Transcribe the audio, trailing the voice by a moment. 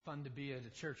fun to be at a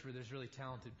church where there's really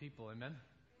talented people. Amen?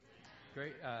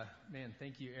 Great. Man,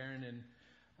 thank you, Aaron and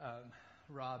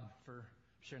Rob, for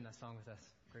sharing that song with us.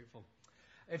 Grateful.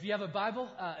 If you have a Bible,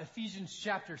 Ephesians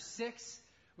chapter 6,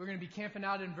 we're going to be camping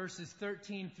out in verses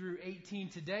 13 through 18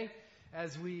 today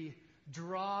as we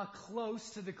draw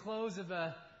close to the close of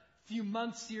a few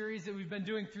month series that we've been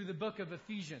doing through the book of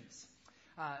Ephesians.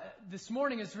 This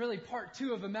morning is really part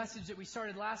 2 of a message that we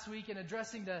started last week in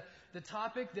addressing the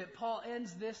topic that Paul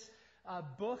ends this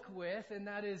book with, and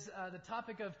that is the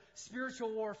topic of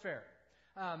spiritual warfare.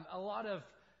 A lot of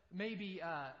maybe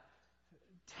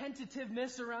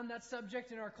tentativeness around that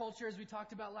subject in our culture, as we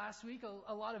talked about last week,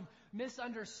 a lot of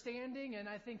misunderstanding, and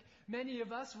I think many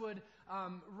of us would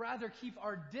rather keep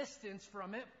our distance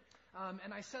from it.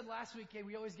 And I said last week, hey,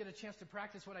 we always get a chance to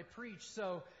practice what I preach,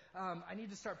 so I need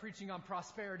to start preaching on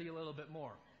prosperity a little bit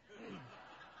more.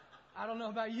 I don't know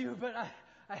about you, but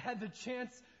I had the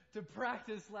chance to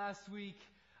practice last week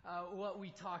what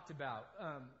we talked about.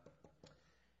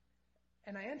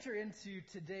 And I enter into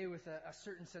today with a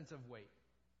certain sense of weight.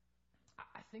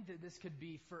 I think that this could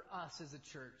be, for us as a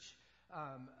church,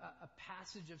 a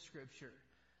passage of Scripture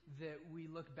that we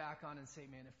look back on and say,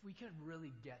 man, if we could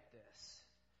really get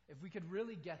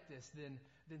this, then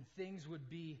things would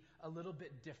be a little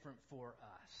bit different for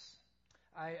us.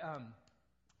 I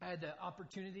had the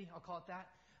opportunity, I'll call it that,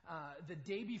 the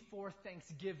day before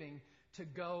Thanksgiving to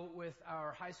go with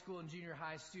our high school and junior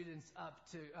high students up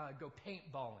to go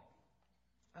paintballing.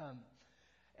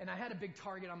 And I had a big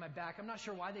target on my back. I'm not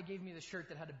sure why they gave me the shirt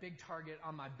that had a big target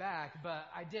on my back, but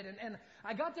I did. And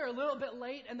I got there a little bit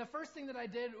late, and the first thing that I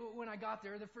did when I got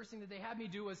there, the first thing that they had me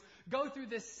do was go through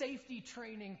this safety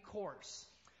training course.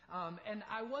 And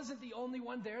I wasn't the only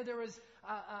one there. There was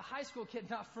a high school kid,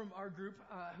 not from our group,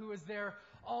 who was there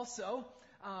also.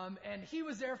 And he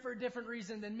was there for a different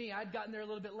reason than me. I'd gotten there a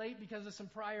little bit late because of some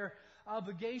prior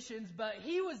obligations, but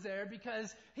he was there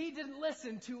because he didn't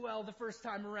listen too well the first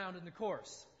time around in the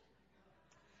course.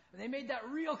 And they made that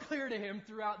real clear to him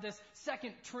throughout this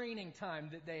second training time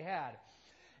that they had.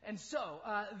 And so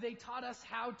they taught us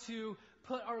how to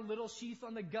put our little sheath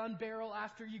on the gun barrel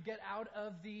after you get out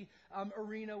of the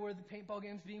arena where the paintball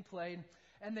game's being played.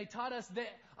 And they taught us that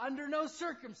under no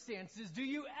circumstances do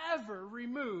you ever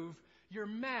remove your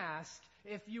mask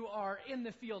if you are in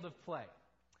the field of play.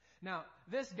 Now,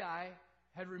 this guy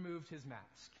had removed his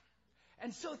mask.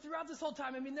 And so throughout this whole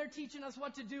time, they're teaching us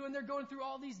what to do, and they're going through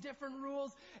all these different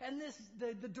rules. And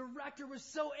the director was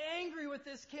so angry with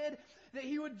this kid that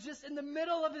he would just, in the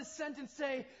middle of his sentence,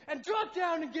 say, "And drop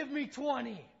down and give me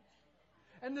 20."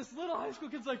 And this little high school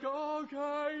kid's like, "Oh,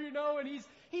 okay, and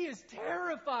he is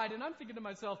terrified." And I'm thinking to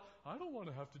myself, I don't want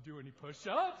to have to do any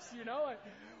push-ups,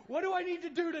 What do I need to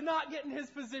do to not get in his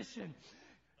position?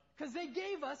 Because they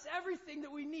gave us everything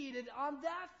that we needed on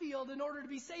that field in order to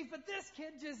be safe. But this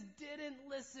kid just didn't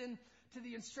listen to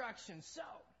the instructions. So,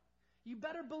 you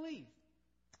better believe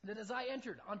that as I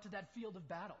entered onto that field of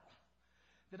battle,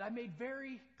 that I made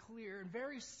very clear and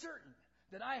very certain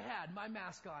that I had my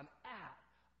mask on at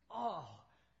all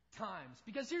times.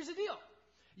 Because here's the deal.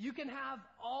 You can have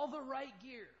all the right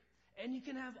gear, and you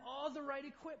can have all the right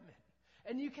equipment,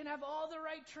 and you can have all the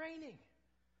right training.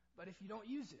 But if you don't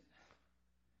use it,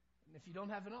 and if you don't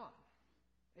have it on,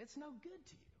 it's no good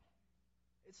to you.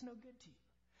 It's no good to you.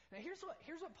 Now,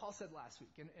 here's what Paul said last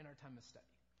week in our time of study.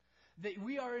 That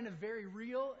we are in a very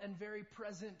real and very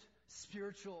present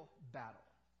spiritual battle.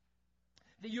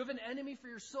 That you have an enemy for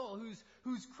your soul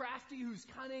who's crafty, who's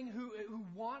cunning, who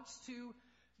wants to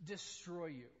destroy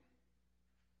you.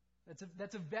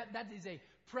 That is a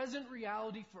present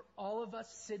reality for all of us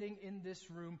sitting in this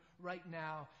room right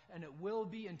now, and it will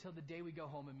be until the day we go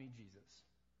home and meet Jesus.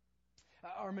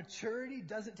 Our maturity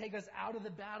doesn't take us out of the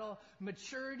battle.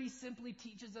 Maturity simply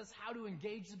teaches us how to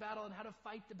engage the battle and how to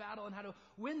fight the battle and how to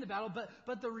win the battle.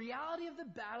 But the reality of the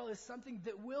battle is something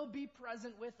that will be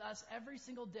present with us every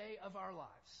single day of our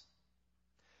lives.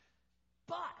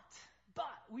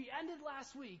 But we ended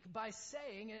last week by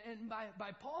saying, and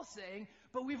by Paul saying,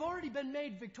 but we've already been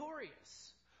made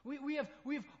victorious.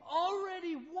 We've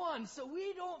already won. So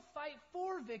we don't fight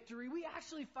for victory. We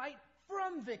actually fight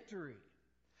from victory.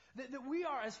 That we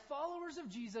are, as followers of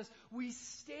Jesus, we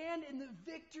stand in the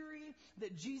victory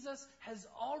that Jesus has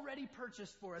already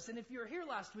purchased for us. And if you were here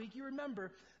last week, you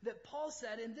remember that Paul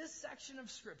said in this section of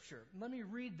Scripture, let me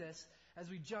read this as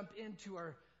we jump into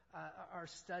our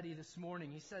study this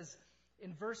morning. He says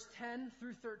in verse 10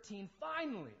 through 13,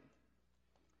 "Finally,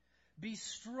 be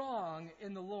strong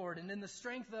in the Lord and in the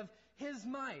strength of His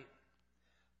might.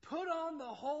 Put on the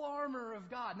whole armor of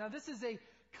God." Now, this is a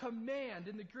command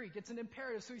in the Greek. It's an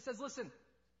imperative. So he says, listen,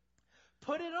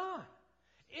 put it on.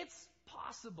 It's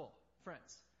possible,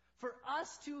 friends, for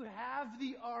us to have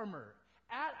the armor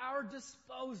at our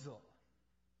disposal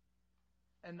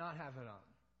and not have it on.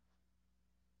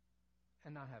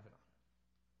 And not have it on.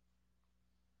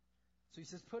 So he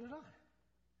says, put it on.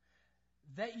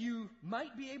 That you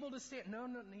might be able to stand. No,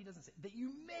 he doesn't say. That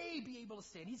you may be able to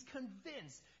stand. He's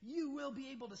convinced you will be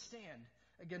able to stand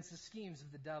against the schemes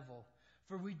of the devil.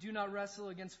 For we do not wrestle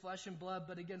against flesh and blood,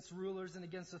 but against rulers and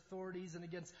against authorities and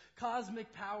against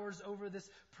cosmic powers over this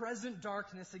present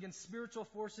darkness, against spiritual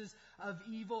forces of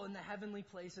evil in the heavenly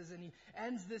places. And he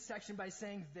ends this section by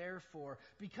saying, therefore,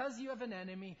 because you have an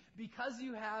enemy, because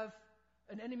you have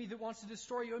an enemy that wants to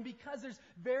destroy you, and because there's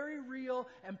very real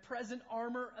and present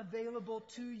armor available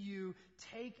to you,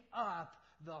 take up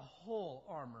the whole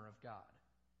armor of God,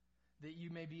 that you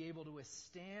may be able to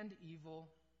withstand evil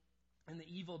in the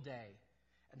evil day,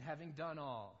 and having done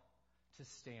all, to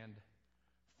stand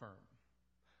firm.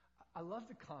 I love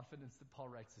the confidence that Paul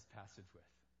writes this passage with.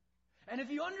 And if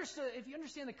you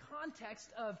understand the context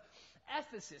of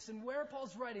Ephesus and where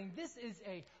Paul's writing, this is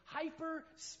a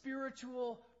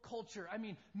hyper-spiritual culture. I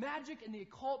mean, magic and the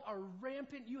occult are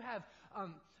rampant. You have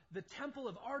the temple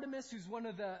of Artemis, who's one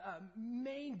of the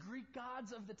main Greek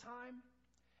gods of the time.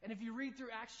 And if you read through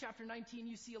Acts chapter 19,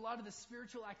 you see a lot of the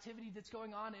spiritual activity that's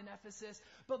going on in Ephesus.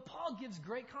 But Paul gives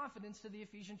great confidence to the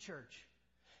Ephesian church.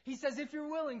 He says, if you're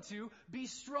willing to, be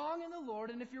strong in the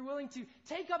Lord, and if you're willing to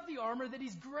take up the armor that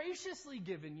He's graciously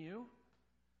given you,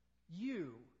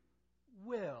 you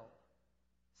will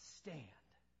stand.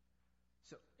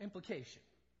 So, implication.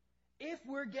 If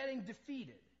we're getting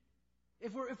defeated,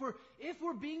 if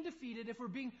we're being defeated, if we're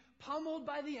being pummeled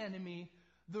by the enemy,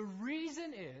 the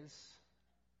reason is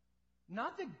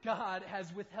not that God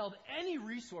has withheld any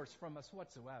resource from us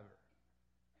whatsoever.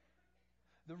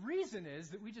 The reason is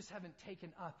that we just haven't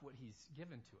taken up what He's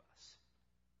given to us.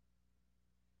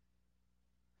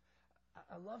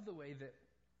 I love the way that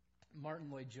Martin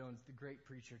Lloyd-Jones, the great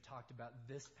preacher, talked about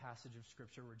this passage of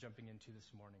Scripture we're jumping into this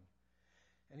morning.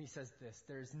 And he says this,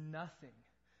 there's nothing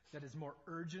that is more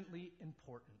urgently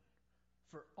important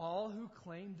for all who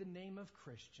claim the name of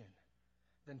Christian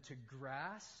than to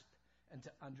grasp and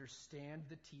to understand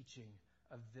the teaching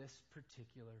of this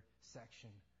particular section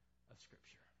of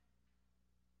Scripture.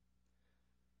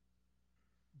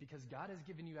 Because God has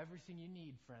given you everything you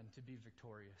need, friend, to be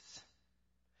victorious.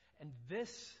 And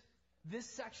this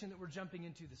section that we're jumping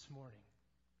into this morning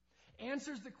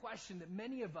answers the question that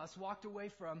many of us walked away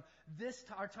from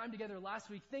our time together last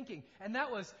week thinking. And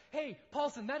that was, hey,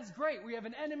 Paulson, that's great. We have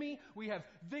an enemy. We have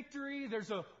victory. There's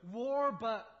a war.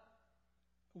 But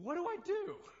what do I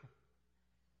do?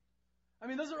 I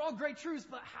mean, those are all great truths,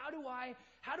 but how do I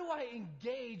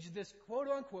engage this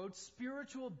quote-unquote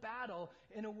spiritual battle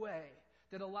in a way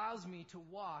that allows me to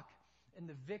walk in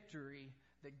the victory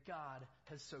that God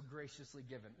has so graciously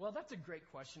given? Well, that's a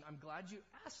great question. I'm glad you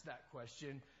asked that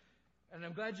question, and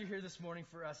I'm glad you're here this morning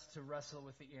for us to wrestle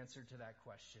with the answer to that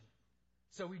question.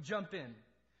 So we jump in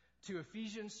to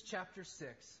Ephesians chapter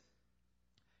 6,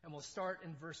 and we'll start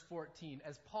in verse 14,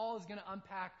 as Paul is going to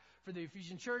unpack for the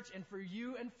Ephesian church and for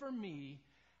you and for me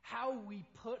how we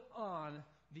put on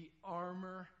the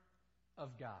armor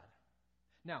of God.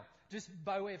 Now, just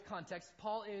by way of context,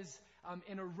 Paul is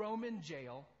in a Roman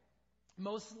jail,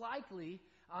 most likely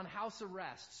on house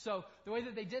arrest. So the way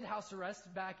that they did house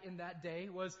arrest back in that day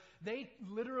was they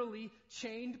literally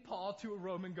chained Paul to a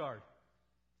Roman guard.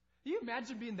 Can you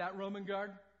imagine being that Roman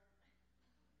guard?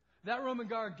 That Roman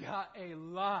guard got a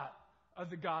lot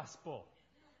of the gospel.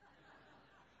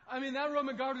 I mean, that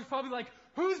Roman guard was probably like,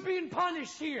 who's being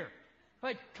punished here?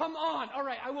 Like, come on. All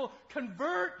right, I will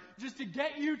convert just to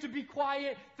get you to be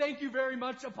quiet. Thank you very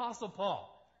much, Apostle Paul.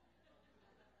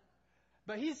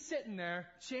 But he's sitting there,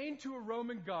 chained to a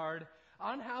Roman guard,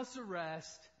 on house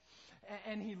arrest,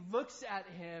 and he looks at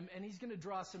him, and he's going to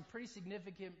draw some pretty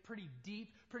significant, pretty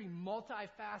deep, pretty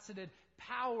multifaceted,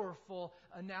 powerful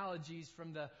analogies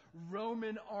from the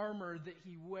Roman armor that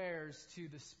he wears to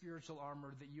the spiritual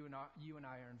armor that you and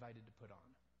I are invited to put on.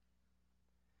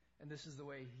 And this is the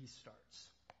way he starts.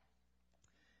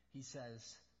 He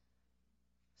says,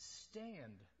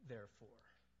 stand, therefore.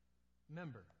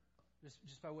 Remember,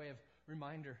 just by way of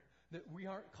reminder, that we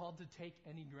aren't called to take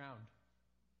any ground.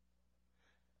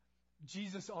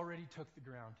 Jesus already took the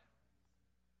ground.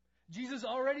 Jesus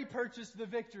already purchased the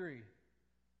victory.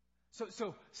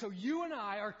 So you and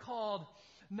I are called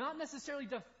not necessarily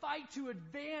to fight to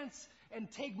advance and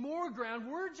take more ground.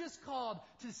 We're just called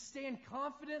to stand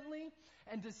confidently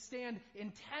and to stand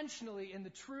intentionally in the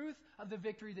truth of the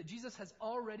victory that Jesus has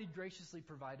already graciously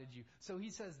provided you. So he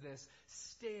says this,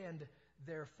 stand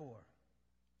therefore,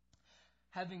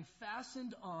 having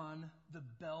fastened on the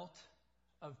belt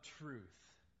of truth.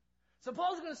 So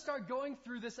Paul's going to start going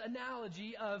through this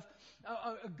analogy of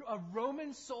a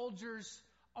Roman soldier's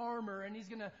armor, and he's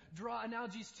going to draw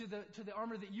analogies to the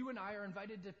armor that you and I are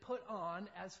invited to put on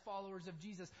as followers of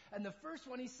Jesus. And the first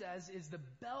one he says is the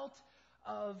belt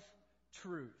of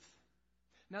truth.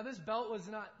 Now this belt was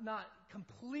not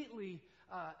completely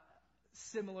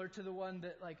similar to the one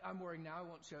that I'm wearing now. I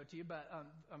won't show it to you, but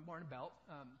I'm wearing a belt.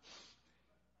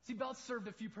 See, belts served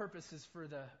a few purposes for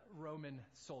the Roman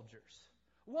soldiers.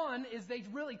 One is they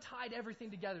really tied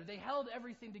everything together. They held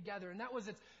everything together, and that was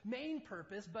its main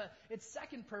purpose. But its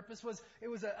second purpose was it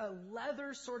was a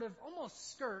leather sort of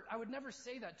almost skirt. I would never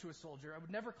say that to a soldier. I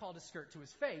would never call it a skirt to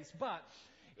his face, but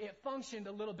it functioned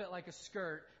a little bit like a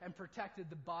skirt and protected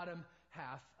the bottom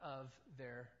half of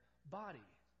their body.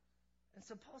 And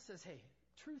so Paul says, hey,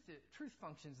 truth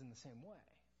functions in the same way.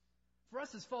 For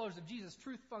us as followers of Jesus,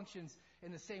 truth functions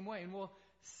in the same way. And we'll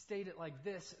state it like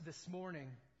this morning,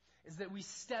 is that we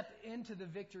step into the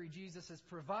victory Jesus has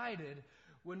provided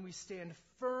when we stand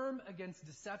firm against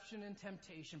deception and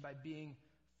temptation by being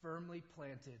firmly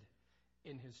planted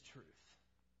in His truth.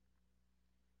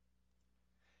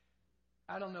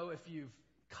 I don't know if you've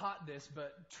caught this,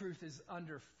 but truth is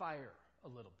under fire a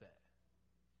little bit.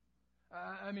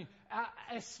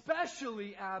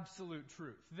 Especially absolute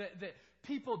truth that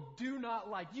people do not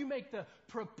like. You make the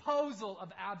proposal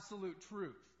of absolute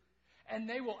truth, and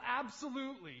they will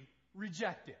absolutely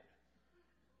reject it.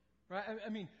 Right?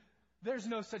 There's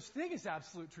no such thing as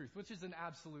absolute truth, which is an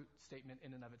absolute statement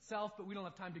in and of itself, but we don't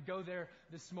have time to go there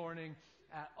this morning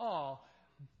at all.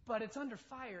 But it's under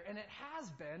fire, and it has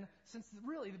been since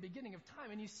really the beginning of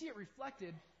time, and you see it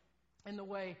reflected in the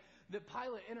way that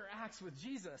Pilate interacts with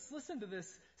Jesus. Listen to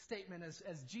this statement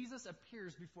as Jesus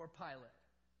appears before Pilate.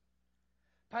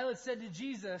 Pilate said to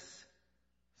Jesus,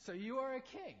 "So you are a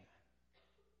king?"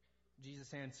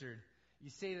 Jesus answered, "You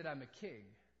say that I'm a king.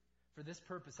 For this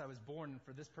purpose I was born, and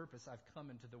for this purpose I've come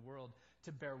into the world,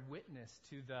 to bear witness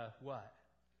to the" what?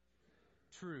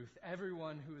 Truth.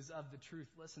 Everyone who is of the truth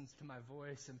listens to my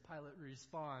voice. And Pilate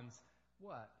responds,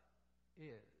 what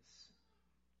is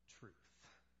truth?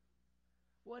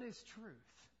 What is truth?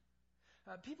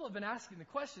 People have been asking the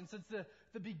question since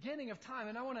the beginning of time,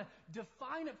 and I want to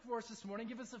define it for us this morning,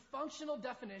 give us a functional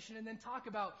definition, and then talk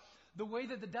about the way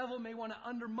that the devil may want to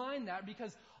undermine that,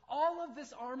 because all of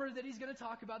this armor that he's going to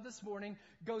talk about this morning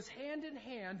goes hand in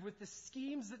hand with the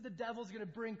schemes that the devil's going to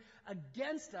bring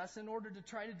against us in order to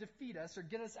try to defeat us or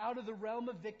get us out of the realm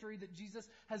of victory that Jesus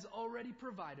has already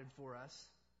provided for us.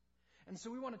 And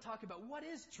so we want to talk about what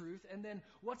is truth, and then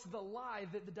what's the lie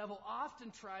that the devil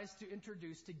often tries to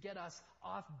introduce to get us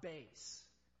off base.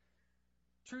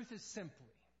 Truth is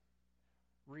simply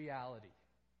reality.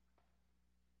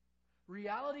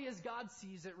 Reality as God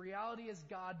sees it, reality as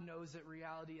God knows it,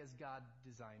 reality as God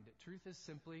designed it. Truth is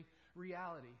simply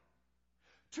reality.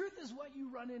 Truth is what you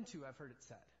run into, I've heard it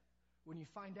said, when you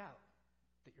find out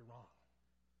that you're wrong.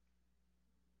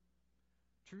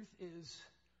 Truth is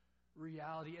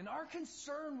reality. And our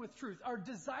concern with truth, our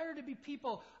desire to be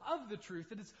people of the truth,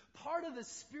 that it's part of the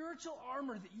spiritual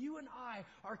armor that you and I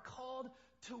are called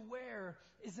to wear,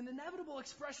 is an inevitable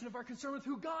expression of our concern with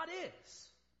who God is.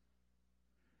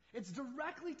 It's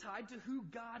directly tied to who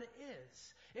God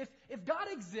is. If God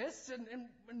exists, and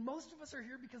most of us are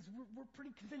here because we're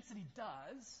pretty convinced that He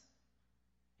does.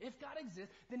 If God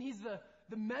exists, then He's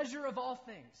the measure of all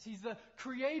things. He's the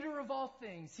creator of all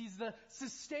things. He's the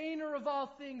sustainer of all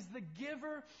things, the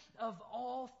giver of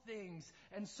all things.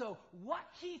 And so what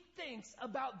He thinks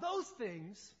about those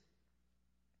things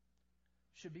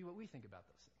should be what we think about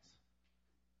those things.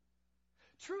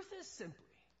 Truth is simply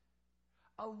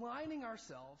aligning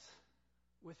ourselves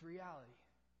with reality.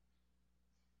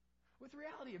 With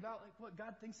reality about what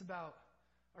God thinks about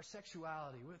our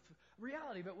sexuality, with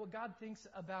reality about what God thinks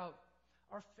about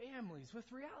our families, with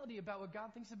reality about what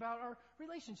God thinks about our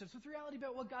relationships, with reality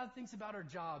about what God thinks about our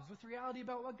jobs, with reality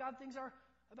about what God thinks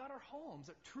about our homes.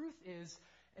 That truth is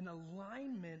an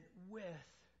alignment with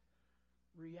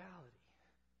reality.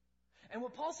 And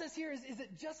what Paul says here is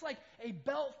that just like a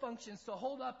belt functions to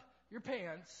hold up your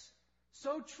pants,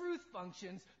 so truth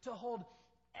functions to hold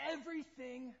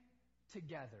everything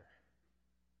together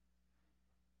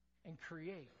and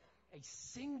create a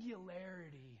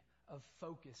singularity of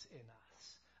focus in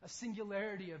us, a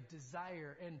singularity of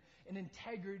desire and an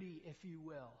integrity, if you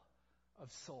will, of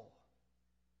soul.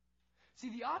 See,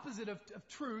 the opposite of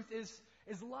truth is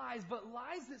lies, but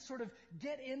lies that sort of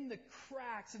get in the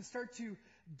cracks and start to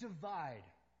divide.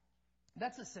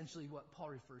 That's essentially what Paul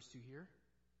refers to here.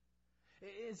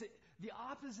 The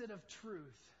opposite of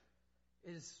truth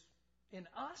is In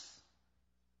us,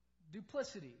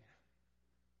 duplicity,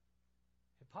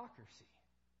 hypocrisy.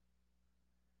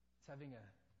 It's having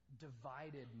a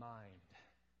divided mind.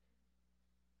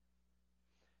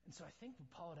 And so I think what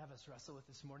Paul would have us wrestle with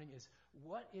this morning is,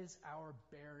 what is our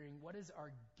bearing? What is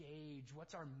our gauge?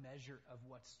 What's our measure of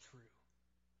what's true?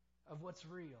 Of what's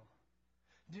real?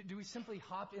 Do we simply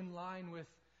hop in line with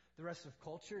the rest of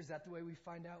culture? Is that the way we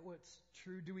find out what's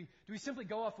true? Do we simply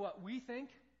go off what we think?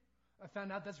 I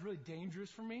found out that's really dangerous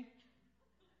for me.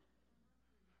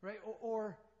 Right?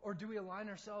 Or do we align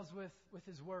ourselves with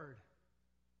His Word?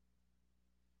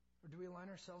 Or do we align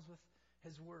ourselves with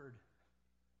His Word?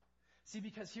 See,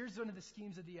 because here's one of the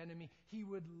schemes of the enemy. He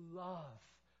would love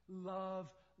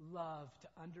to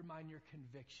undermine your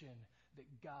conviction that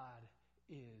God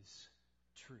is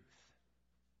truth.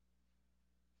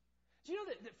 Do you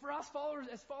know that for us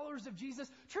as followers of Jesus,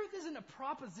 truth isn't a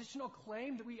propositional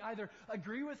claim that we either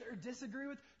agree with or disagree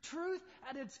with. Truth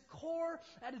at its core,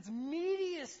 at its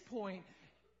meatiest point,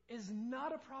 is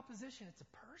not a proposition, it's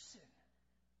a person.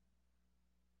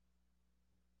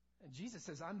 And Jesus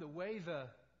says, I'm the way, the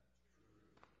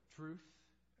truth,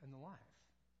 and the life.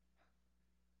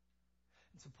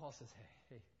 And so Paul says,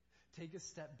 hey, take a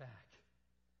step back.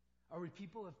 Are we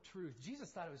people of truth? Jesus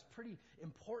thought it was pretty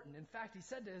important. In fact, he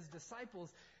said to his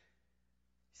disciples,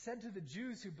 he said to the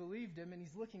Jews who believed him, and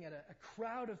he's looking at a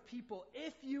crowd of people,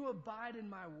 if you abide in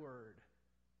my word,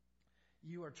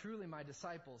 you are truly my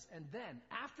disciples. And then,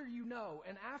 after you know,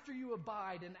 and after you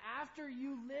abide, and after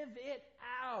you live it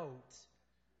out,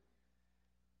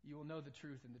 you will know the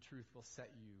truth, and the truth will set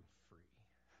you free.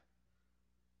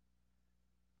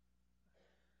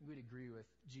 We'd agree with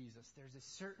Jesus. There's a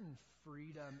certain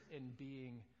freedom in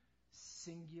being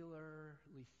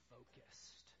singularly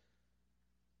focused,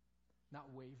 not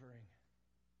wavering,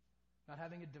 not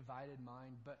having a divided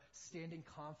mind, but standing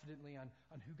confidently on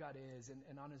who God is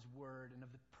and on His Word and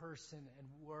of the person and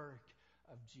work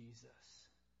of Jesus.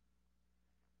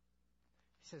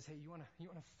 He says, hey, you want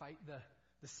to fight the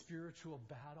spiritual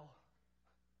battle?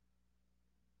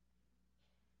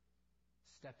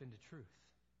 Step into truth.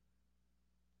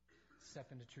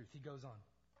 Step into truth. He goes on.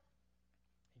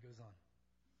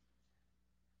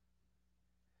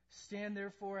 Stand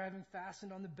therefore, having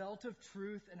fastened on the belt of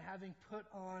truth and having put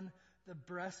on the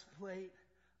breastplate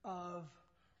of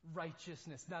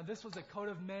righteousness. Now, this was a coat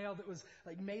of mail that was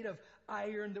like made of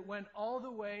iron that went all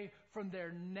the way from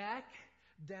their neck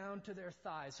down to their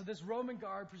thighs. So this Roman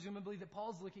guard, presumably that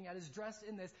Paul's looking at, is dressed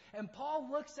in this. And Paul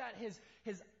looks at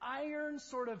his iron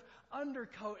sort of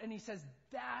undercoat and he says,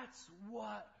 that's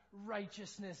what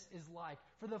righteousness is like.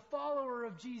 For the follower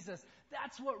of Jesus,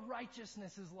 that's what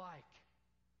righteousness is like.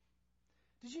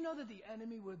 Did you know that the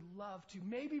enemy would love to,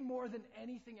 maybe more than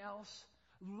anything else,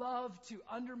 love to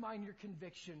undermine your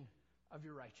conviction of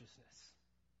your righteousness?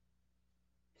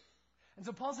 And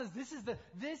so Paul says this is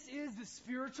the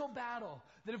spiritual battle,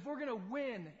 that if we're going to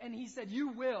win, and he said you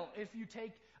will if you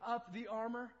take up the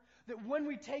armor, that when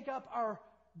we take up our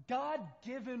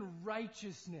God-given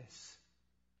righteousness,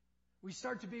 we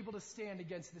start to be able to stand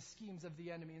against the schemes of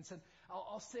the enemy. And so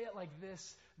I'll say it like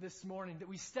this morning, that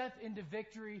we step into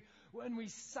victory when we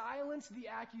silence the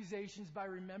accusations by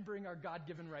remembering our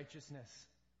God-given righteousness.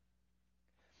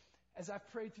 As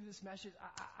I've prayed through this message,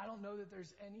 I don't know that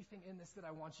there's anything in this that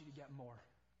I want you to get more.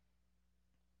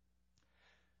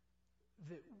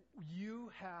 That you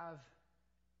have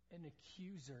an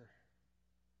accuser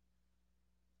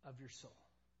of your soul.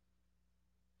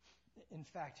 In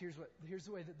fact, here's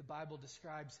the way that the Bible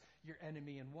describes your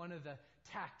enemy, and one of the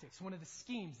tactics, one of the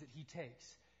schemes that he takes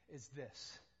is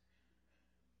this.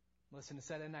 Listen, it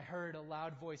said, and I heard a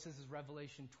loud voice, this is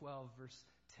Revelation 12, verse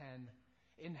 10,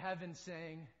 in heaven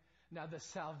saying, now the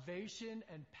salvation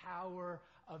and power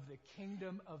of the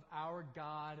kingdom of our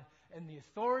God and the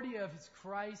authority of His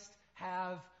Christ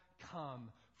have come.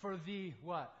 For the,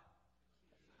 what?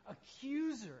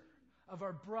 Accuser of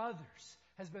our brothers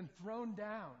has been thrown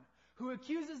down, who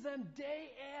accuses them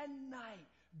day and night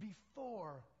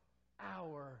before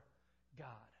our God.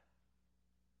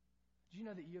 Do you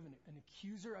know that you have an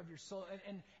accuser of your soul?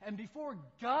 And before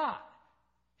God,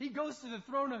 he goes to the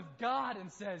throne of God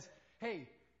and says, hey,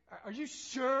 are you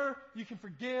sure you can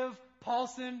forgive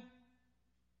Paulson?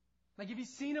 Like, have you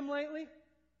seen him lately?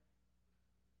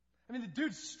 I mean, the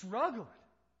dude's struggling.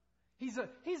 He's a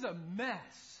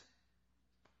mess.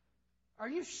 Are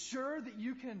you sure that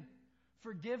you can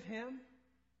forgive him?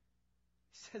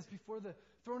 He says before the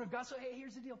throne of God. So, hey,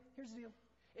 here's the deal.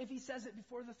 If he says it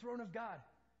before the throne of God,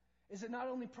 is it not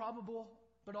only probable,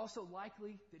 but also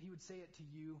likely that he would say it to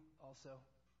you also?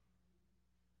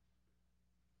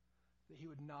 That he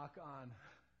would knock on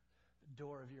the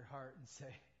door of your heart and say,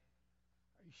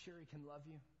 are you sure he can love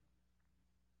you?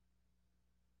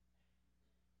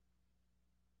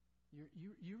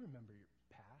 You remember your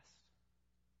past.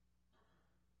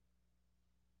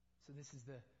 So this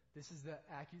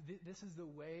is the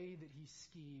way that he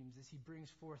schemes as he brings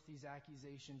forth these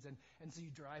accusations. And so you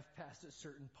drive past a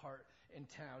certain part in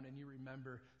town and you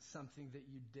remember something that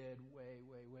you did way,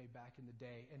 way, way back in the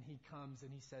day. And he comes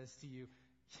and he says to you,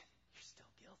 you're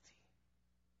still guilty.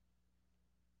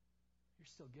 You're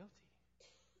still guilty.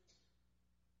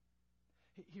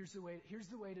 Here's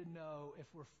the way to know if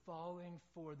we're falling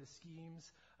for the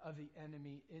schemes of the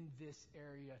enemy in this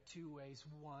area. 2 ways.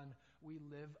 1, we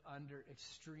live under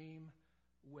extreme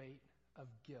weight of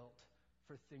guilt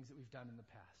for things that we've done in the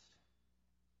past.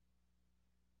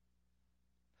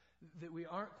 That we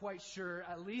aren't quite sure,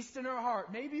 at least in our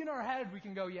heart, maybe in our head we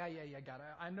can go, yeah, God,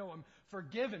 I know I'm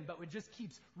forgiven, but it just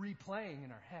keeps replaying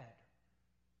in our head.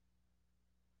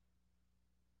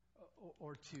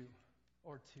 Or two,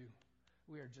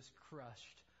 we are just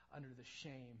crushed under the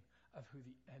shame of who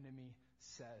the enemy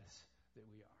says that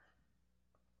we are.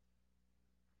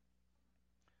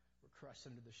 We're crushed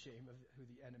under the shame of who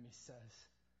the enemy says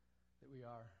that we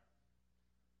are.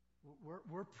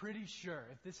 We're pretty sure,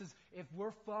 if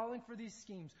we're falling for these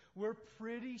schemes, we're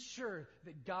pretty sure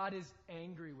that God is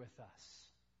angry with us.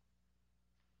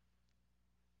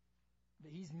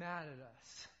 That he's mad at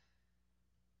us.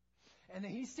 And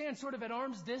then he stands sort of at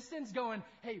arm's distance going,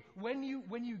 hey, when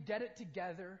you get it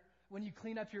together, when you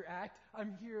clean up your act,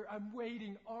 I'm here, I'm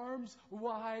waiting, arms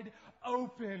wide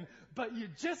open, but you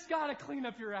just got to clean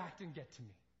up your act and get to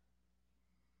me.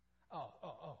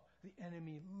 Oh, the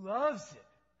enemy loves it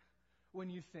when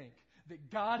you think that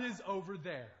God is over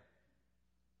there.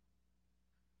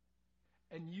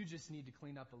 And you just need to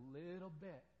clean up a little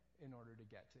bit in order to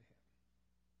get to him.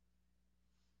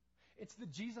 It's the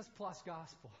Jesus plus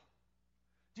gospel.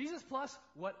 Jesus plus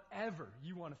whatever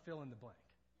you want to fill in the blank.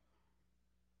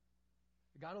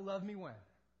 God will love me when?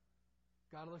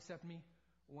 God will accept me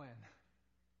when?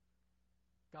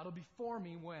 God will be for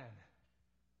me when?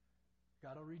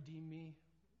 God will redeem me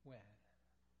when?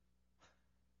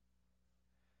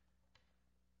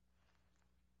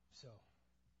 So,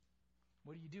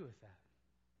 what do you do with that?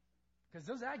 Because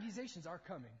those accusations are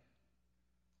coming.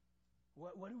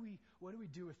 What do we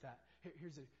do with that?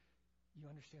 You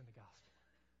understand the gospel.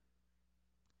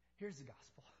 Here's the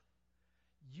gospel.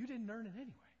 You didn't earn it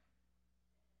anyway.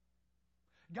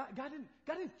 God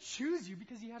didn't choose you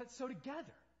because he had it so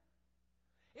together.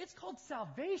 It's called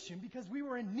salvation because we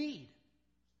were in need.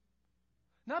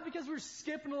 Not because we were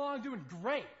skipping along doing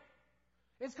great.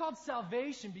 It's called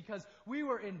salvation because we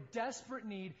were in desperate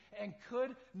need and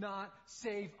could not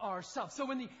save ourselves. So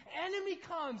when the enemy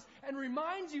comes and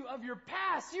reminds you of your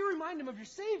past, you remind him of your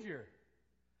Savior.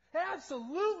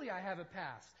 Absolutely, I have a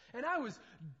past. And I was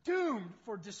doomed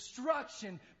for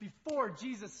destruction before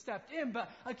Jesus stepped in. But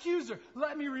accuser,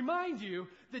 let me remind you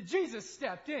that Jesus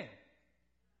stepped in.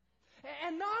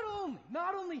 And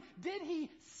not only did he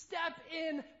step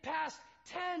in past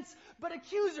tense, but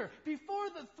accuser, before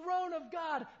the throne of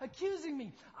God, accusing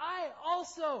me, I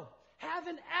also have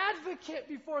an advocate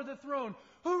before the throne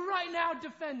who right now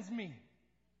defends me.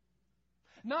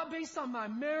 Not based on my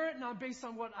merit, not based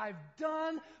on what I've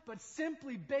done, but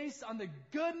simply based on the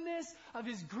goodness of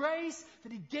his grace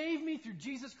that he gave me through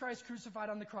Jesus Christ crucified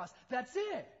on the cross. That's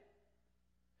it.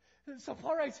 So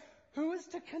Paul writes, who is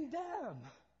to condemn?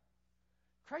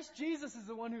 Christ Jesus is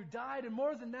the one who died, and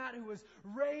more than that, who was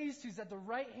raised, who's at the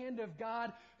right hand of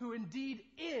God, who indeed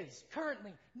is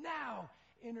currently, now,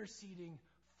 interceding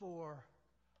for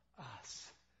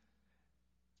us.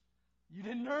 You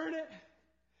didn't earn it.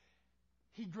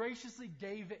 He graciously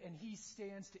gave it, and he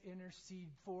stands to intercede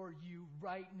for you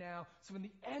right now. So when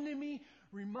the enemy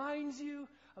reminds you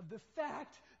of the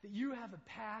fact that you have a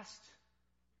past,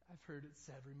 I've heard it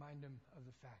said, remind him of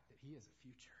the fact that he has a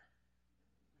future.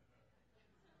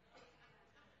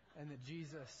 And that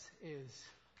Jesus is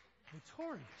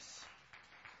victorious.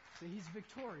 That he's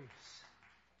victorious.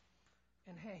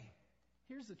 And hey,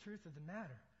 here's the truth of the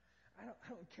matter. I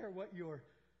don't care what your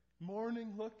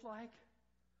morning looked like.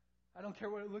 I don't care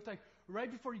what it looked like right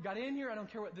before you got in here. I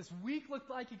don't care what this week looked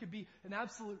like. You could be an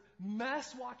absolute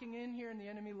mess walking in here, and the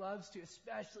enemy loves to,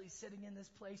 especially sitting in this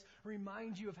place,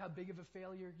 remind you of how big of a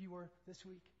failure you were this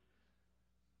week.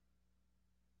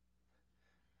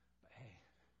 But hey,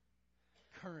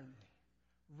 currently,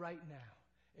 right now,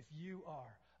 if you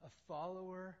are a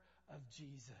follower of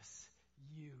Jesus,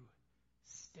 you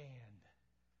stand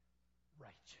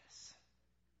righteous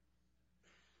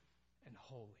and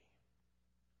holy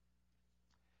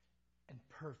and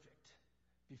perfect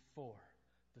before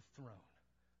the throne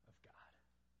of God.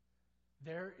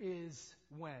 There is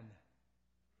when?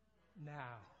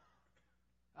 Now.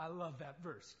 I love that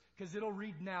verse because it'll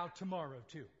read now tomorrow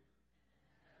too.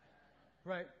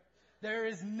 Right? There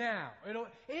is now. It'll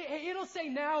say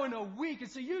now in a week. And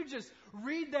so you just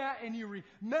read that and you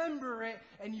remember it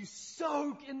and you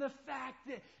soak in the fact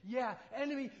that, yeah,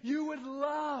 enemy, you would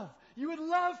love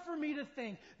for me to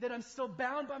think that I'm still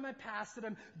bound by my past, that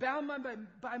I'm bound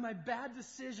by my bad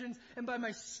decisions and by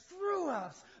my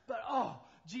screw-ups. But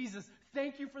Jesus,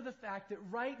 thank you for the fact that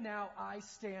right now I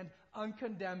stand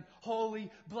uncondemned,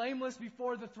 holy, blameless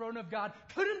before the throne of God.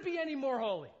 Couldn't be any more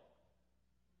holy.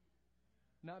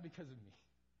 Not because of me.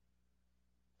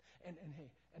 And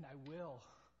I will.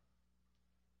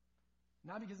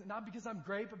 Not because I'm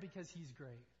great, but because He's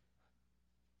great.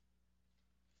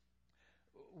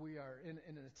 We are in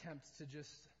an attempt to just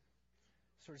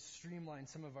sort of streamline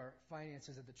some of our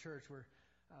finances at the church. We're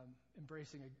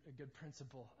embracing a good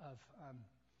principle of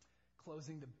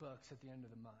closing the books at the end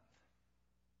of the month.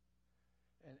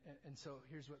 And so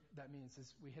here's what that means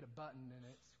is we hit a button and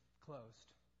it's closed.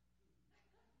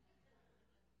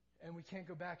 And we can't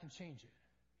go back and change it.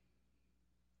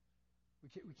 We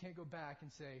can't go back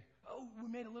and say, we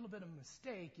made a little bit of a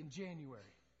mistake in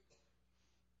January.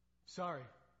 Sorry,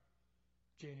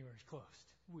 January's closed.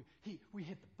 We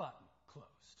hit the button,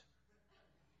 closed.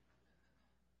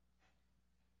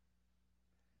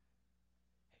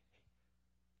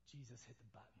 Hey, Jesus hit the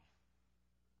button.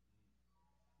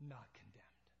 Not condemned.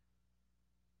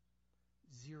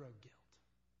 Zero guilt.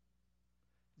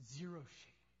 Zero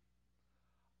shame.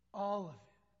 All of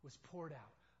it was poured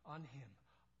out on Him,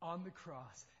 on the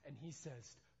cross, and He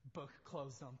says, book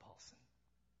closed on Paulson.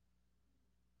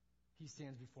 He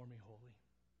stands before me holy.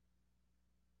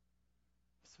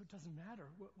 So it doesn't matter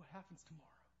what happens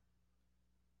tomorrow.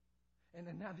 And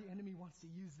then now the enemy wants to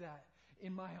use that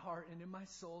in my heart and in my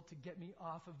soul to get me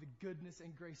off of the goodness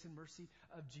and grace and mercy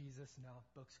of Jesus. Now,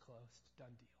 book's closed,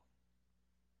 done deal.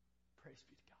 Praise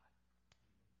be to God.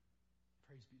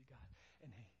 Praise be to God.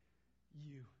 And hey,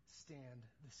 you stand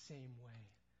the same way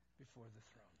before the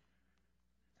throne.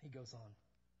 He goes on.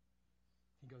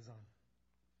 He goes on.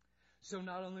 So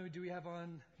not only do we have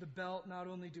on the belt, not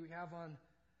only do we have on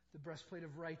the breastplate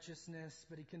of righteousness,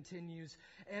 but he continues,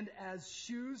 and as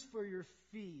shoes for your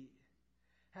feet,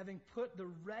 having put on the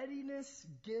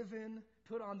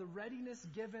readiness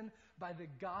given by the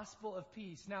gospel of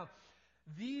peace. Now,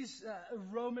 these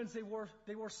Romans, they wore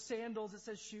sandals. It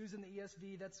says shoes in the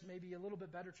ESV. That's maybe a little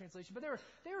bit better translation. But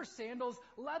they were sandals,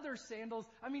 leather sandals.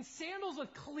 I mean, sandals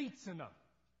with cleats in them.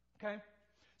 Okay?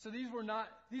 So these were not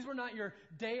your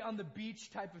day on the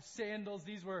beach type of sandals.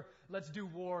 These were let's do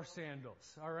war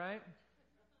sandals. All right?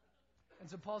 And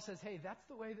so Paul says, hey, that's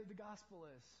the way that the gospel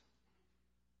is.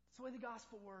 It's the way the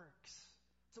gospel works.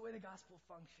 It's the way the gospel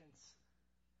functions.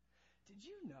 Did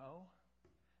you know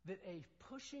that a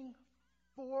pushing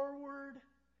forward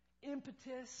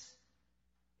impetus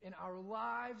in our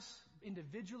lives,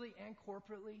 individually and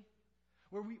corporately,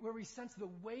 where we sense the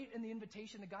weight and the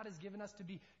invitation that God has given us to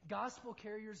be gospel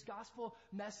carriers, gospel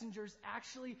messengers,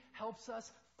 actually helps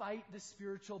us fight the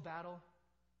spiritual battle?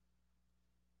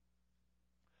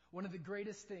 One of the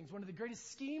greatest things, one of the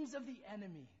greatest schemes of the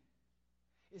enemy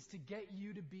is to get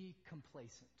you to be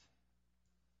complacent.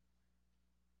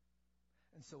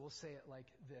 And so we'll say it like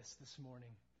this morning,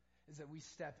 is that we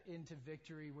step into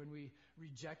victory when we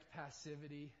reject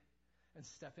passivity and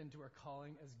step into our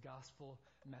calling as gospel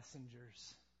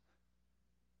messengers.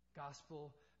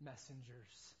 Gospel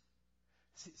messengers.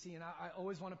 See, and I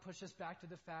always want to push us back to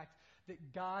the fact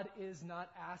that God is not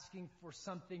asking for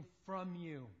something from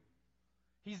you.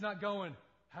 He's not going,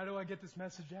 how do I get this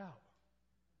message out?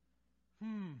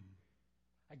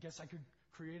 I guess I could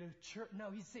create a church.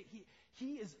 No,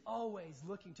 he is always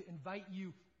looking to invite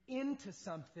you into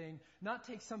something, not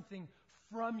take something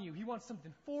from you. He wants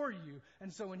something for you.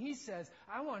 And so when he says,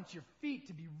 I want your feet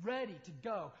to be ready to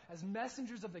go as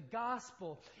messengers of the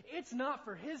gospel, it's not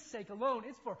for his sake alone.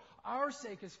 It's for our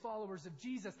sake as followers of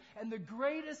Jesus. And the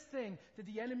greatest thing that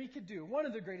the enemy could do, one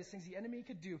of the greatest things the enemy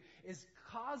could do, is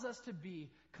cause us to be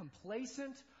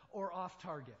complacent or off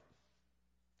target.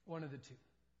 One of the two.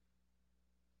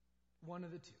 One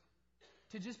of the two.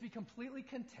 To just be completely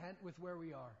content with where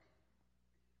we are.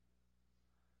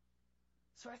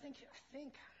 So I think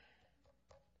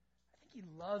he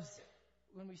loves it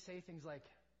when we say things like,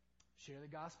 share the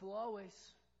gospel always,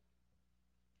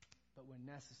 but when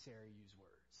necessary, use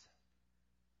words.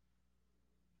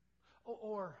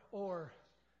 Or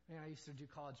Man, I used to do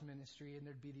college ministry, and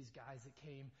there'd be these guys that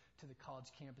came to the college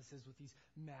campuses with these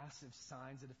massive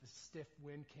signs that if a stiff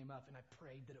wind came up, and I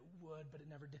prayed that it would, but it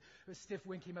never did. If a stiff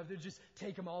wind came up, they'd just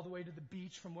take them all the way to the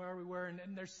beach from where we were,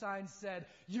 and their signs said,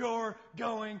 "You're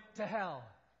going to hell."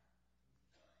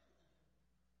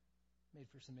 Made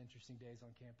for some interesting days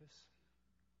on campus.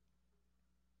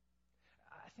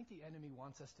 I think the enemy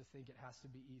wants us to think it has to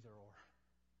be either or.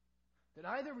 That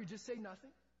either we just say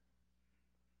nothing,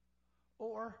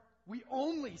 or we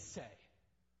only say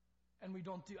and we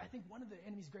don't do. I think one of the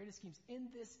enemy's greatest schemes in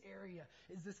this area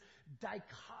is this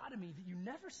dichotomy that you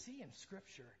never see in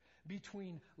Scripture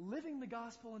between living the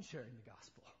gospel and sharing the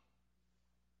gospel.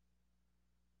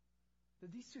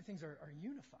 That these two things are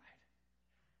unified.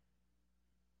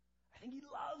 I think he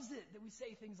loves it that we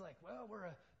say things like, well, we're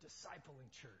a discipling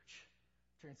church.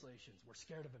 Translations, we're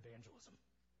scared of evangelism.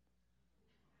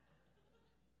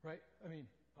 Right? I mean,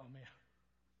 oh man.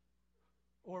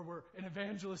 Or we're an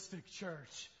evangelistic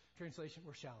church. Translation,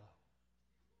 we're shallow.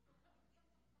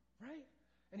 Right?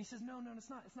 And he says, no, it's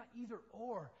not. It's not either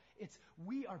or. It's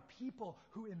we are people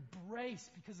who embrace,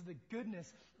 because of the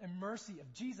goodness and mercy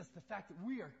of Jesus, the fact that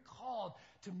we are called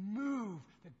to move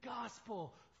the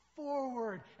gospel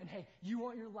forward. And hey, you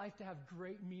want your life to have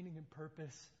great meaning and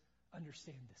purpose?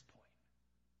 Understand this point.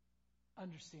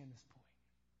 Understand this point.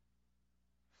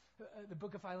 The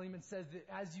book of Philemon says that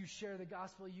as you share the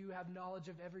gospel, you have knowledge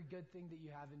of every good thing that you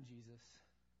have in Jesus.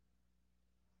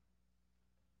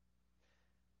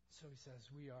 So he says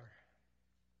we are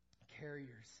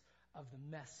carriers of the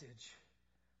message.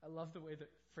 I love the way that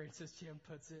Francis Chan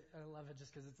puts it. I love it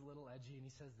just because it's a little edgy. And he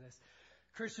says this: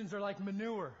 Christians are like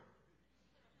manure.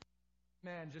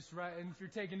 Man, just right. And if you're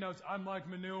taking notes, I'm like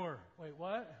manure. Wait,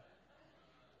 what?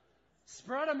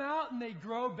 Spread them out and they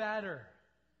grow better.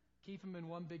 Keep them in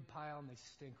one big pile and they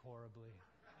stink horribly.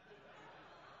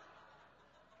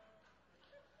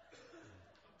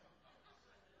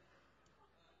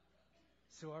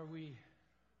 So are we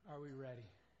ready?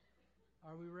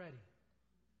 Are we ready?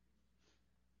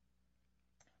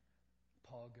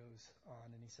 Paul goes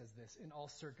on and he says this: in all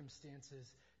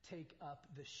circumstances, take up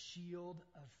the shield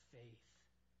of faith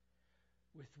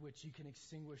with which you can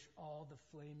extinguish all the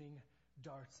flaming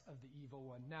darts of the evil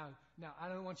one. Now, I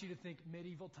don't want you to think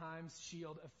medieval times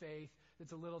shield of faith.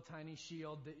 That's a little tiny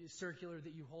shield that is circular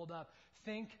that you hold up.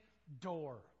 Think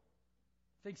door.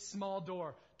 Think small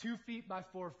door, 2 feet by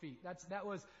 4 feet. That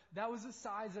was the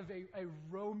size of a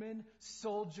Roman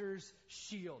soldier's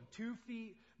shield, 2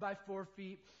 feet by 4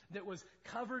 feet, that was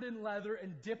covered in leather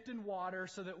and dipped in water,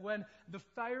 so that when the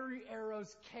fiery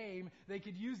arrows came, they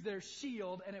could use their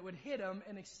shield and it would hit them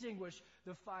and extinguish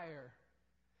the fire.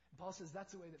 And Paul says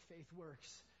that's the way that faith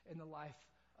works in the life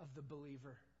of the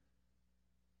believer.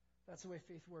 That's the way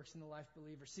faith works in the life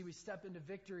believer. See, we step into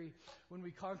victory when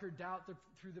we conquer doubt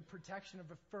through the protection of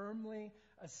a firmly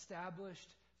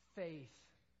established faith.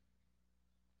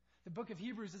 The book of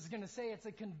Hebrews is going to say it's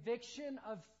a conviction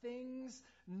of things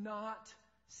not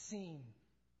seen.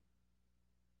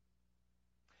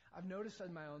 I've noticed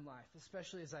in my own life,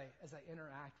 especially as I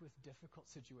interact with difficult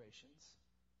situations.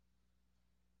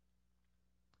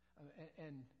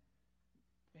 And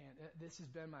man, this has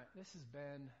been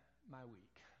my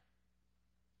week.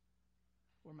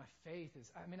 Where my faith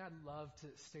is. I mean, I'd love to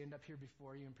stand up here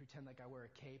before you and pretend like I wear a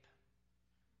cape.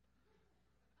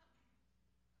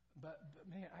 But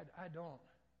man, I don't.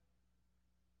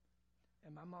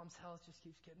 And my mom's health just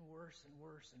keeps getting worse and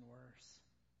worse and worse.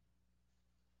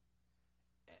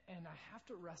 And I have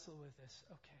to wrestle with this.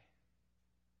 Okay.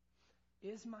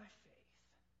 Is my faith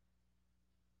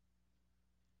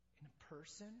in a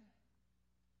person,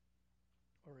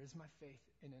 or is my faith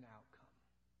in an outcome?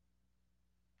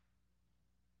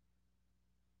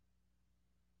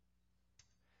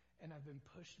 And I've been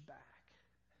pushed back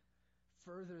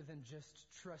further than just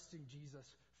trusting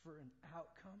Jesus for an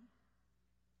outcome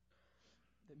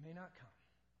that may not come,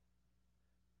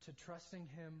 to trusting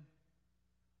Him,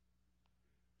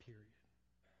 period.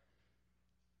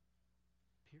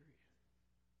 Period.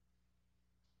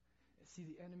 See,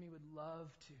 the enemy would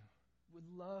love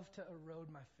to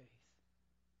erode my faith.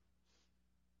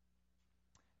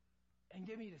 And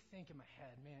get me to think in my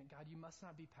head, man, God, you must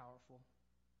not be powerful,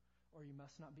 or you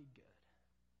must not be good.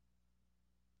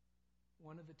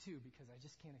 One of the two, because I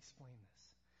just can't explain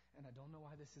this. And I don't know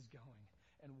why this is going.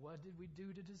 And what did we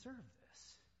do to deserve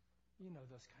this? You know,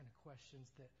 those kind of questions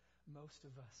that most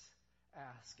of us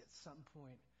ask at some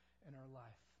point in our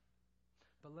life.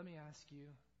 But let me ask you,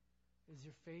 is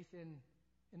your faith in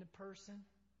a person,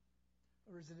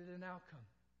 or is it in an outcome?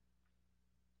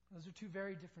 Those are two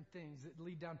very different things that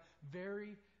lead down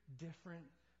very different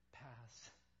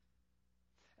paths.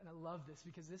 And I love this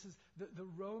because this is the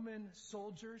Roman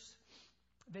soldiers,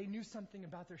 they knew something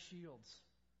about their shields.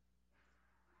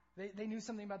 They knew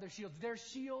something about their shields. Their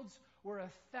shields were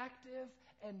effective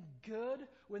and good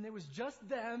when it was just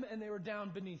them and they were down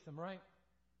beneath them, right?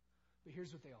 But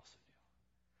here's what they also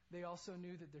knew. They also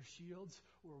knew that their shields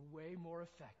were way more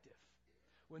effective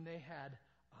when they had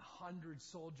 100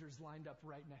 soldiers lined up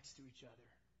right next to each other.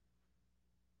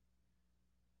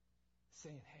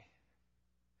 Saying, hey,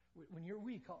 when you're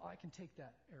weak, I can take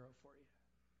that arrow for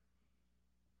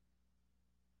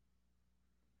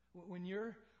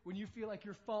you. When you feel like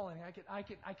you're falling, I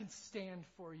can stand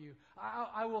for you.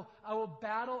 I will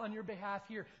battle on your behalf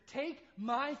here. Take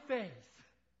my faith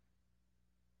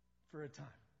for a time.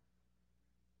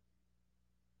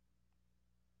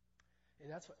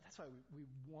 And that's why we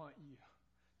want you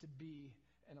to be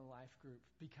in a life group,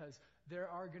 because there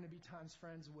are going to be times,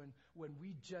 friends, when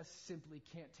we just simply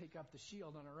can't take up the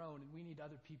shield on our own, and we need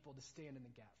other people to stand in the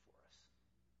gap for us.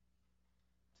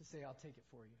 To say, I'll take it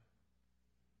for you.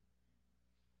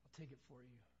 I'll take it for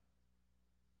you.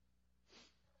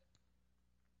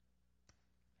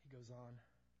 He goes on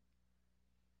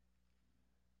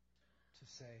to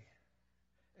say,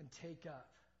 and take up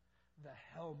the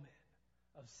helmet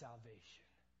of salvation.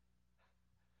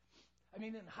 I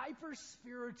mean, in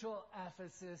hyper-spiritual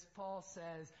Ephesus, Paul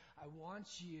says, I want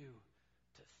you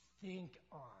to think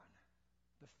on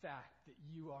the fact that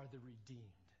you are the redeemed.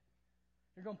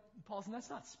 You're going, Paul saying, that's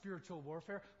not spiritual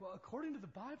warfare. Well, according to the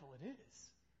Bible, it is.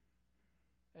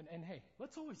 And hey,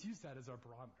 let's always use that as our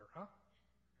barometer, huh?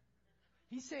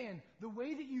 He's saying the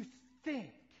way that you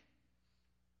think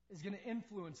is going to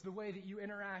influence the way that you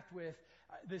interact with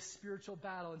this spiritual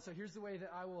battle. And so here's the way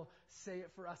that I will say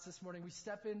it for us this morning. We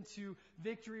step into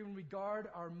victory when we guard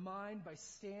our mind by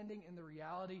standing in the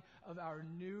reality of our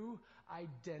new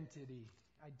identity.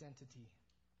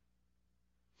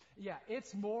 Yeah,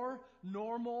 it's more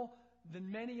normal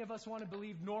than many of us want to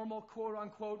believe. Normal, quote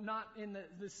unquote, not in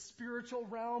the spiritual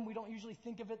realm. We don't usually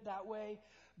think of it that way.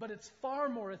 But it's far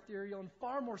more ethereal and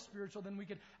far more spiritual than we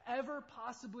could ever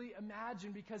possibly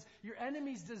imagine, because your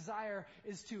enemy's desire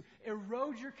is to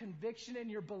erode your conviction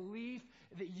and your belief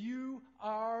that you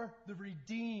are the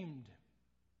redeemed.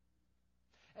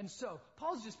 And so,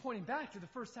 Paul's just pointing back to the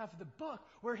first half of the book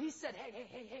where he said,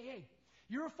 hey,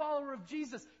 you're a follower of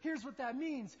Jesus. Here's what that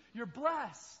means. You're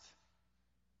blessed.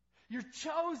 You're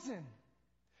chosen.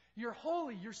 You're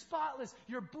holy, you're spotless,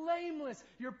 you're blameless,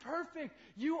 you're perfect.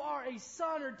 You are a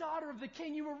son or daughter of the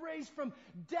King. You were raised from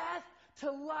death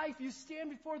to life. You stand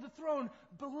before the throne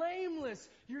blameless.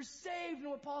 You're saved. And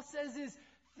what Paul says is,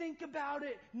 think about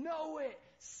it, know it,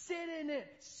 sit in it,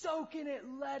 soak in it,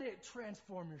 let it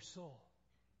transform your soul.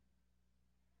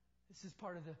 This is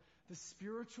part of the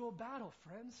spiritual battle,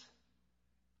 friends.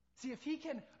 See, if he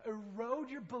can erode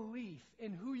your belief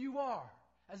in who you are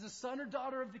as a son or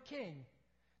daughter of the King,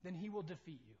 then he will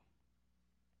defeat you.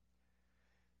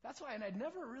 That's why, and I'd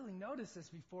never really noticed this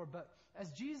before, but as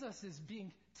Jesus is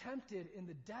being tempted in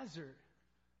the desert,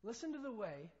 listen to the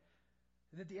way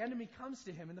that the enemy comes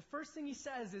to him. And the first thing he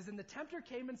says is, and the tempter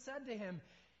came and said to him,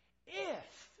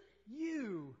 if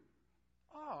you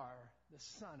are the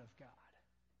Son of God.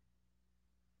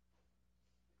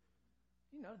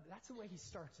 You know, that's the way he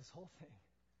starts this whole thing.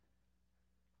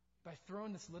 By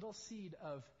throwing this little seed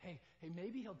of, hey,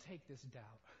 maybe he'll take this doubt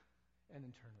and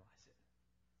internalize it.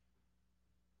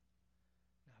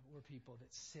 Now, we're people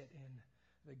that sit in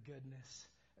the goodness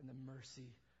and the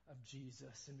mercy of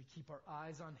Jesus, and we keep our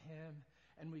eyes on him,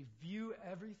 and we view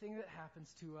everything that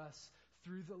happens to us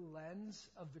through the lens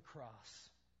of the cross.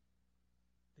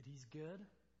 That he's good,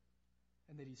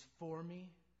 and that he's for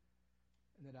me,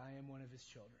 and that I am one of his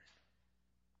children.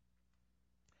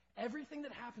 Everything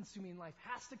that happens to me in life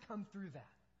has to come through that.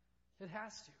 It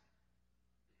has to.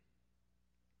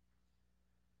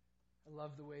 I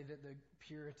love the way that the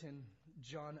Puritan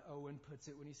John Owen puts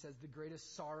it when he says, the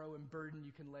greatest sorrow and burden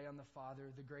you can lay on the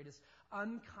Father, the greatest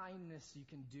unkindness you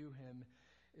can do him,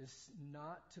 is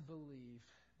not to believe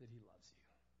that he loves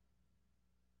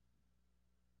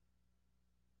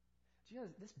you. Do you know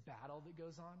this battle that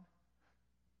goes on?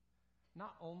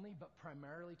 Not only, but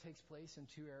primarily takes place in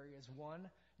two areas. One,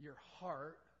 your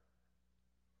heart.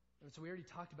 And so we already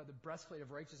talked about the breastplate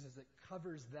of righteousness that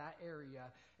covers that area.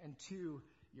 And two,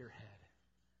 your head.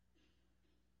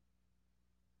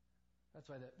 That's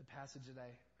why the passage that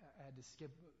I had to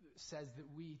skip says that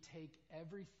we take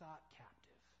every thought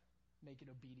captive, make it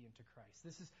obedient to Christ.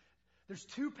 There's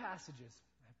two passages.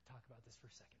 I have to talk about this for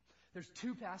a second. There's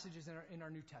two passages in our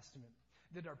New Testament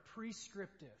that are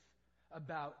prescriptive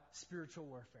about spiritual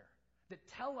warfare, that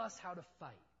tell us how to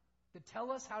fight. that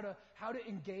tell us how to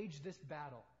engage this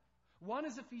battle. One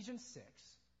is Ephesians 6,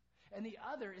 and the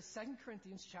other is 2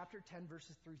 Corinthians chapter 10,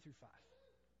 verses 3 through 5.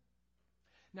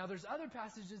 Now, there's other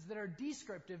passages that are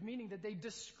descriptive, meaning that they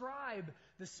describe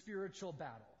the spiritual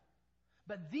battle.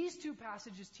 But these two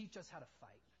passages teach us how to fight.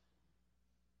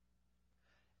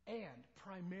 And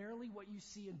primarily what you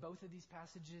see in both of these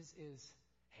passages is,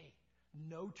 hey,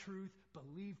 know truth,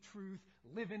 believe truth,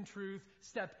 live in truth,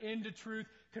 step into truth,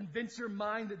 convince your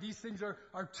mind that these things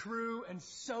are true, and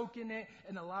soak in it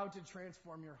and allow it to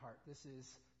transform your heart. This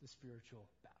is the spiritual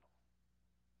battle.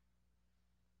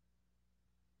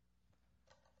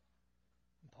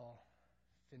 And Paul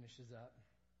finishes up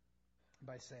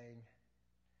by saying,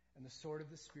 and the sword of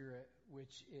the Spirit,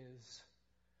 which is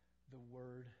the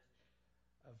Word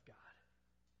of God.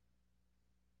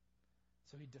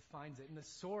 So he defines it. And the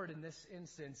sword in this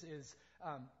instance is,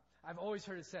 I've always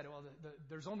heard it said, well,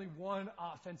 there's only one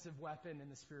offensive weapon in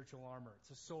the spiritual armor.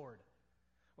 It's a sword.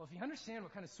 Well, if you understand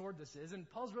what kind of sword this is, and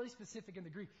Paul's really specific in the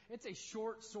Greek, it's a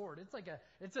short sword.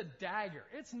 It's a dagger.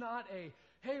 It's not a,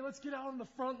 hey, let's get out on the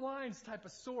front lines type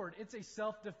of sword. It's a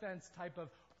self-defense type of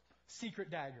secret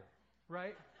dagger,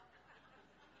 right?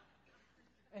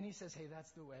 And he says, hey,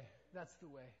 that's the way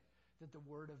that the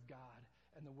Word of God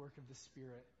and the work of the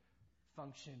Spirit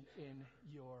function in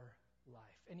your life.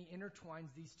 And he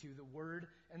intertwines these two, the Word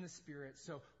and the Spirit.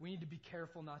 So we need to be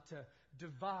careful not to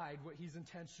divide what he's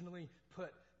intentionally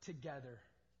put together.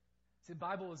 See, the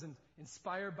Bible is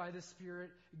inspired by the Spirit,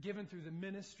 given through the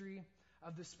ministry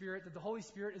of the Spirit, that the Holy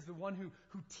Spirit is the one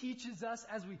who teaches us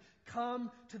as we come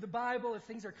to the Bible. If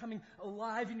things are coming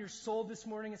alive in your soul this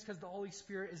morning, it's because the Holy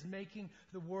Spirit is making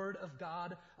the Word of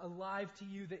God alive to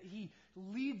you, that He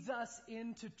leads us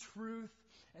into truth,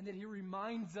 and that He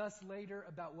reminds us later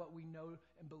about what we know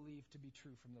and believe to be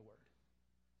true from the Word.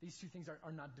 These two things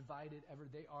are not divided ever.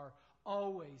 They are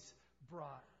always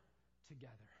brought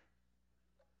together.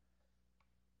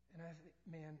 And I think,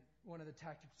 man, one of the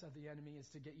tactics of the enemy is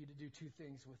to get you to do two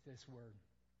things with this word.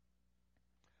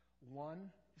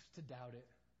 One is to doubt it,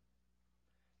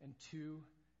 and two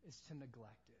is to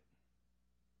neglect it.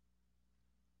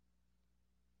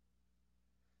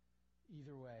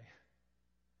 Either way,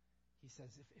 he says,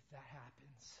 if that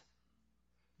happens,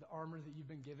 the armor that you've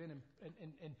been given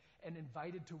and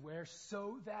invited to wear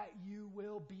so that you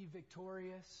will be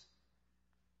victorious,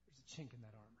 there's a chink in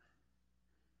that armor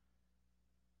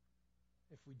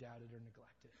if we doubt it or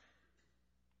neglect it.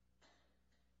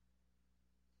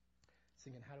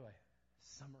 Thinking, how do I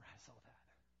summarize all that?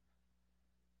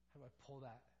 How do I pull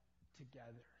that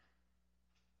together?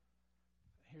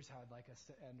 Here's how I'd like us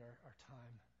to end our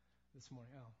time this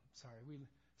morning. We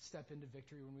step into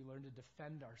victory when we learn to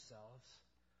defend ourselves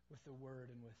with the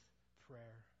Word and with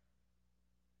prayer.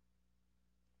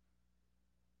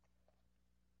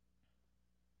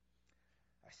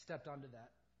 I stepped onto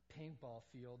that paintball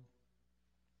field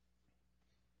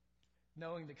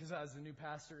knowing that because I was the new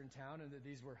pastor in town and that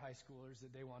these were high schoolers,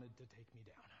 that they wanted to take me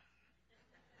down.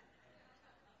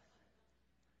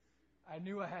 I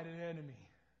knew I had an enemy.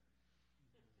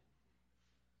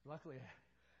 Luckily,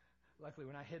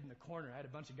 when I hid in the corner, I had a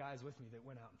bunch of guys with me that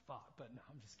went out and fought. But no,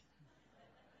 I'm just kidding.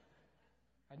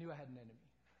 I knew I had an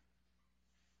enemy.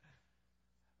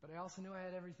 But I also knew I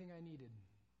had everything I needed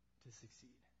to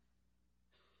succeed.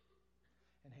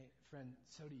 And hey, friend,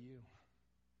 so do you.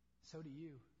 So do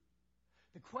you.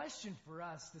 The question for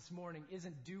us this morning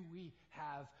isn't do we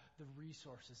have the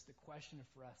resources. The question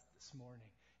for us this morning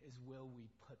is will we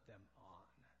put them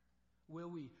on? Will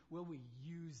we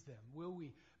use them? Will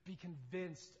we be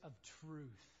convinced of truth?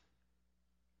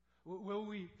 Will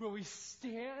we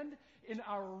stand in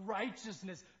our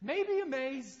righteousness? Maybe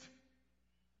amazed,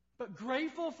 but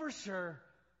grateful for sure.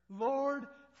 Lord,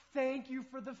 thank you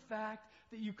for the fact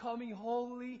that you call me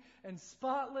holy and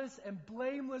spotless and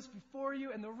blameless before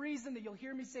you. And the reason that you'll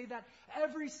hear me say that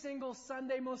every single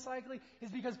Sunday most likely is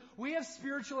because we have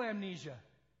spiritual amnesia.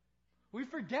 We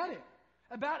forget it.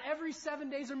 About every 7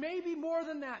 days, or maybe more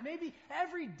than that. Maybe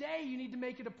every day you need to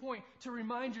make it a point to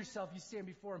remind yourself you stand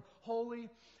before Him holy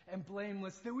and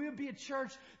blameless. That we would be a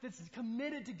church that's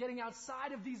committed to getting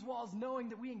outside of these walls, knowing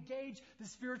that we engage the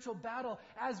spiritual battle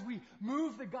as we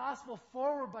move the gospel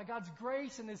forward by God's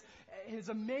grace and His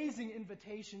amazing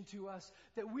invitation to us.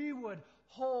 That we would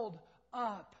hold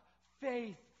up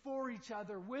faith for each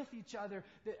other, with each other,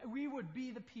 that we would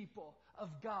be the people of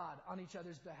God on each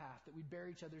other's behalf, that we'd bear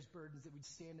each other's burdens, that we'd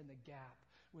stand in the gap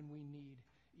when we need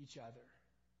each other,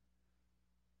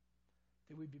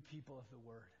 that we'd be people of the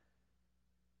Word,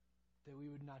 that we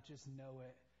would not just know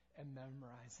it and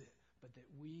memorize it, but that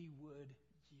we would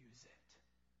use it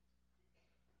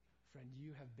Friend,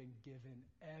 you have been given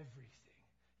everything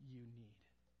you need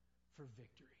for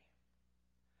victory.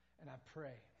 And I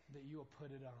pray that you will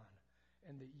put it on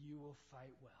and that you will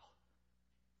fight well.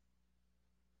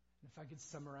 And if I could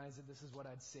summarize it, this is what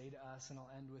I'd say to us, and I'll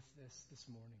end with this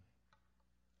morning.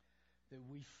 That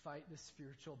we fight the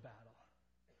spiritual battle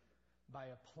by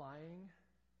applying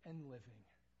and living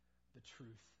the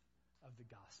truth of the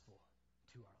gospel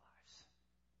to our lives.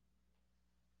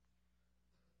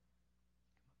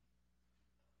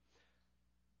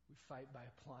 We fight by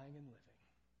applying and living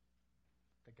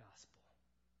the gospel.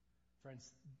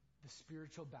 Friends, the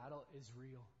spiritual battle is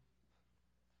real.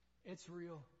 It's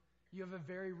real. You have a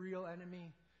very real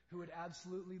enemy who would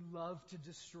absolutely love to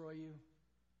destroy you.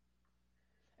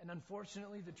 And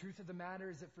unfortunately, the truth of the matter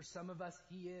is that for some of us,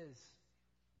 he is.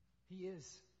 He is.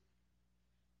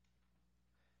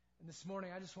 And this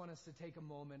morning, I just want us to take a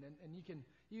moment, and you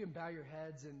can bow your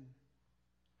heads, and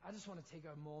I just want to take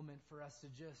a moment for us to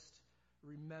just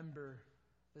remember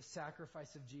the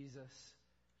sacrifice of Jesus,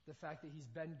 the fact that he's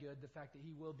been good, the fact that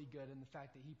he will be good, and the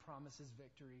fact that he promises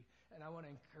victory. And I want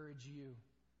to encourage you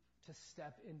to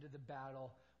step into the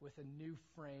battle with a new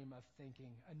frame of thinking,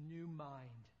 a new mind,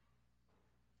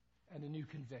 and a new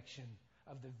conviction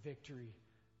of the victory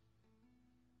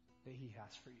that he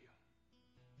has for you.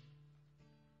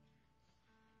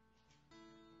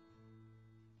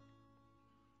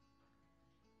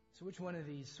 So which one of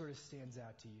these sort of stands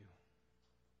out to you?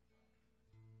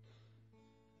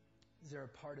 Is there a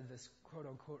part of this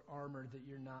quote-unquote armor that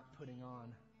you're not putting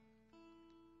on?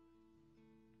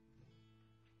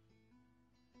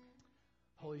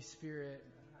 Holy Spirit,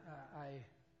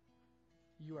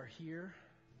 you are here.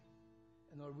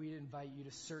 And Lord, we invite you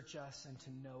to search us and to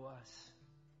know us.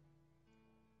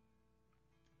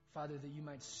 Father, that you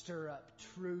might stir up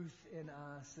truth in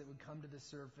us that would come to the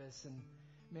surface. And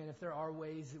man, if there are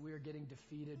ways that we are getting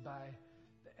defeated by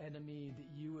the enemy,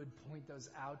 that you would point those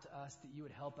out to us, that you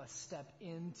would help us step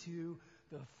into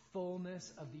the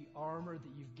fullness of the armor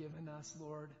that you've given us,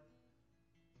 Lord.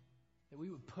 That we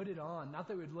would put it on. Not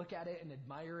that we would look at it and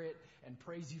admire it and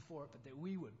praise you for it, but that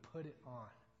we would put it on.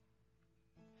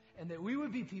 And that we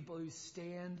would be people who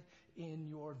stand in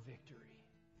your victory.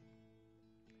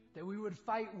 That we would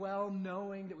fight well,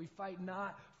 knowing that we fight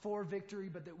not for victory,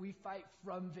 but that we fight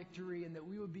from victory, and that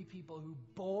we would be people who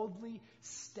boldly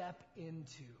step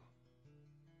into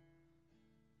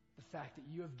the fact that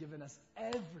you have given us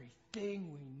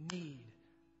everything we need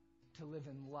to live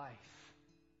in life,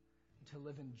 to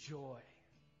live in joy,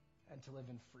 and to live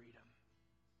in freedom.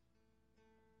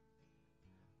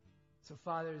 So,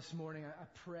 Father, this morning I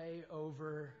pray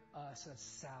over us as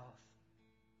South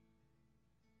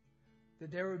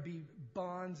that there would be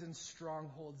bonds and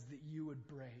strongholds that you would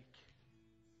break.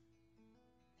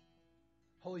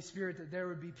 Holy Spirit, that there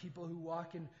would be people who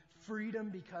walk in freedom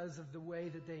because of the way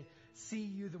that they see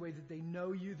you, the way that they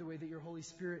know you, the way that your Holy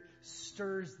Spirit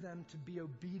stirs them to be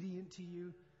obedient to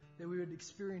you, that we would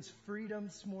experience freedom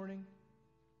this morning.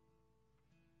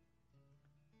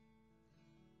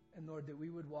 And Lord, that we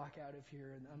would walk out of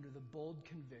here and under the bold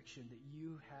conviction that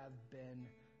you have been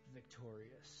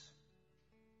victorious.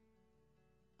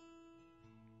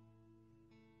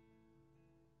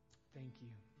 Thank you.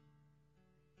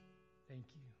 Thank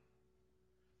you.